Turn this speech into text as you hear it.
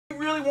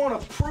really want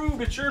to prove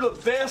that you're the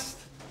best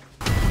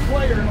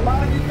player, and a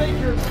lot of you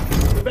think you're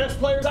the best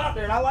players out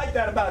there, and I like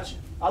that about you.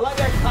 I like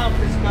that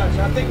confidence about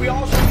you. I think we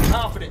all should be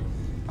confident.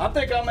 I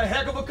think I'm a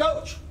heck of a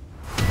coach.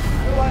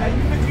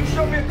 If you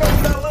show me a coach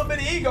without a little bit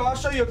of ego, I'll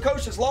show you a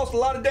coach that's lost a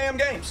lot of damn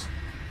games.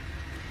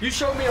 You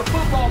show me a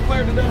football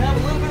player that doesn't have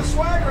a little bit of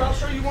swagger, I'll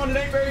show you one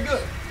that ain't very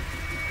good.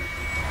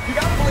 You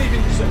gotta believe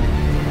in yourself.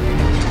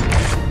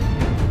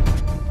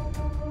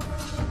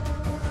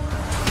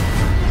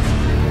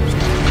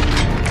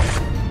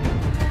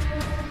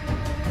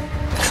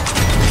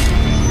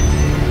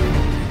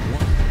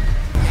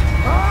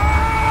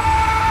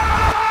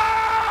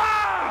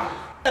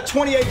 Got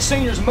 28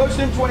 seniors, most of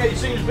them 28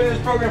 seniors been in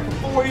this program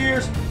for 4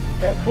 years,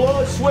 have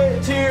blood,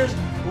 sweat, tears,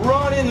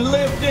 running,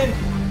 lifting,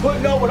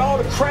 putting up with all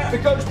the crap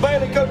that Coach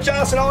Bailey, Coach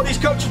Johnson, all these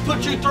coaches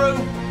put you through.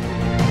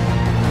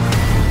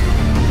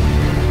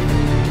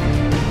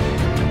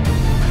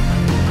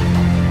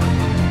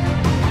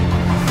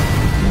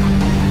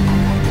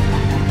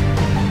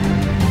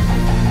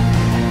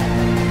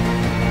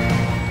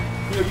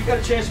 You know, you got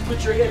a chance to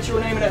put your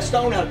name in that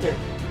stone out there.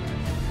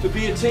 To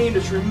be a team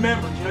that's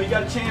remembered. You know, you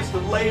got a chance to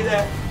lay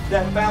that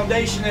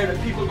foundation there that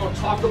people are going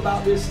to talk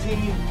about this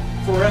team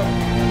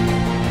forever.